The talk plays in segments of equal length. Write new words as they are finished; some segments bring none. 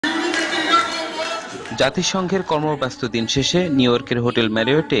জাতিসংঘের কর্মব্যস্ত দিন শেষে নিউ ইয়র্কের হোটেল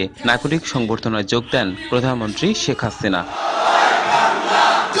ম্যারিয়টে নাগরিক সংবর্ধনায় যোগ দেন প্রধানমন্ত্রী শেখ হাসিনা।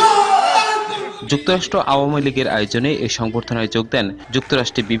 যুক্তরাষ্ট্র আওয়ামী লীগের আয়োজনে এই সংবর্ধনায় যোগ দেন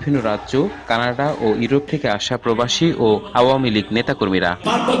যুক্তরাষ্ট্রের বিভিন্ন রাজ্য, কানাডা ও ইউরোপ থেকে আসা প্রবাসী ও আওয়ামী লীগ নেতাকর্মীরা।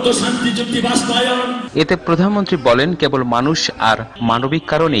 এতে প্রধানমন্ত্রী বলেন, কেবল মানুষ আর মানবিক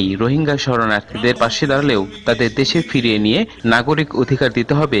কারণেই রোহিঙ্গা শরণার্থীদের পাশে দাঁড়ালেও তাদের দেশে ফিরিয়ে নিয়ে নাগরিক অধিকার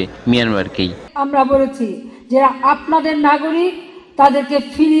দিতে হবে মিয়ানমারকেই। আমরা বলেছি যে আপনাদের নাগরিক, তাদেরকে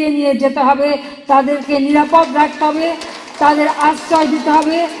ফিরিয়ে নিয়ে যেতে হবে, তাদেরকে নিরাপদ রাখতে হবে, তাদের আশ্রয় দিতে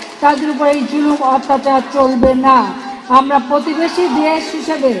হবে, তাদের উপর এই জুলুম অত্যাচার চলবে না। আমরা প্রতিবেশী দেশ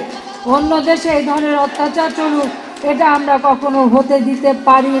হিসেবে অন্য দেশে এই ধরনের অত্যাচার চলুক, এটা আমরা কখনো হতে দিতে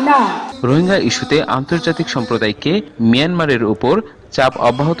পারি না। রোহিঙ্গা ইস্যুতে আন্তর্জাতিক সম্প্রদায়কে মিয়ানমারের উপর চাপ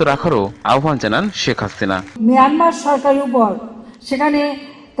অব্যাহত রাখারও আহ্বান জানান শেখ হাসিনা। মিয়ানমার সরকারের উপর সেখানে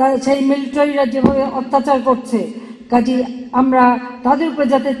সেই মিলিটারিরা যেভাবে অত্যাচার করছে, কাজে আমরা তাদের উপরে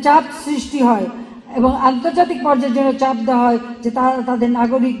যাতে চাপ সৃষ্টি হয় এবং আন্তর্জাতিক পর্যায়ের জন্য চাপ দেওয়া হয় যে তারা তাদের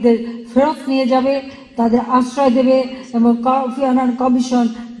নাগরিকদের ফেরত নিয়ে যাবে, তাদের আশ্রয় দেবে এবং কোফি আনান কমিশন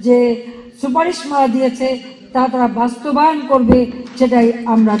যে সুপারিশমালা দিয়েছে তা তারা বাস্তবায়ন করবে, সেটাই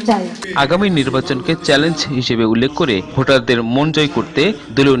আমরা চাই। আগামী নির্বাচনকে চ্যালেঞ্জ হিসেবে উল্লেখ করে ভোটারদের মন জয় করতে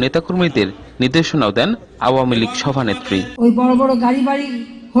দলীয় নেতাকর্মীদের নির্দেশনাও দেন আওয়ামী লীগ সভানেত্রী। ওই বড় বড় গাড়ি বাড়ি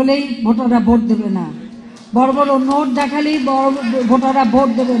হলেই ভোটাররা ভোট দেবে না, বড় বড় নোট দেখালেই ভোটাররা ভোট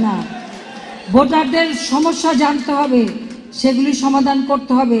দেবে না। ভোটারদের সমস্যা জানতে হবে, সেগুলি সমাধান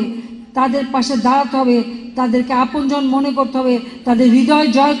করতে হবে, তাদের পাশে দাঁড়াতে হবে, তাদেরকে আপনজন মনে করতে হবে, তাদের হৃদয়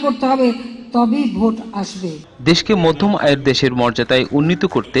জয় করতে হবে, তবেই ভোট আসবে। দেশকে মধ্যম আয়ের দেশের মর্যাদায় উন্নীত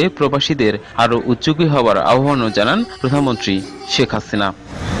করতে প্রবাসীদের আরও উদ্যোগী হওয়ার আহ্বানও জানান প্রধানমন্ত্রী শেখ হাসিনা।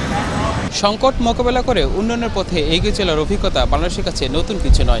 সংকট মোকাবেলা করে উন্নয়নের পথে এগিয়ে চলার অভিজ্ঞতা বাংলাদেশের কাছে নতুন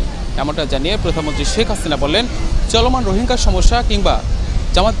কিছু নয়, এমনটা জানিয়ে প্রধানমন্ত্রী শেখ হাসিনা বললেন, চলমান রোহিঙ্গা সমস্যা কিংবা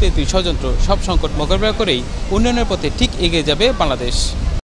জামাত-বিএনপির ষড়যন্ত্র সব সংকট মোকাবেলা করেই উন্নয়নের পথে ঠিক এগিয়ে যাবে বাংলাদেশ।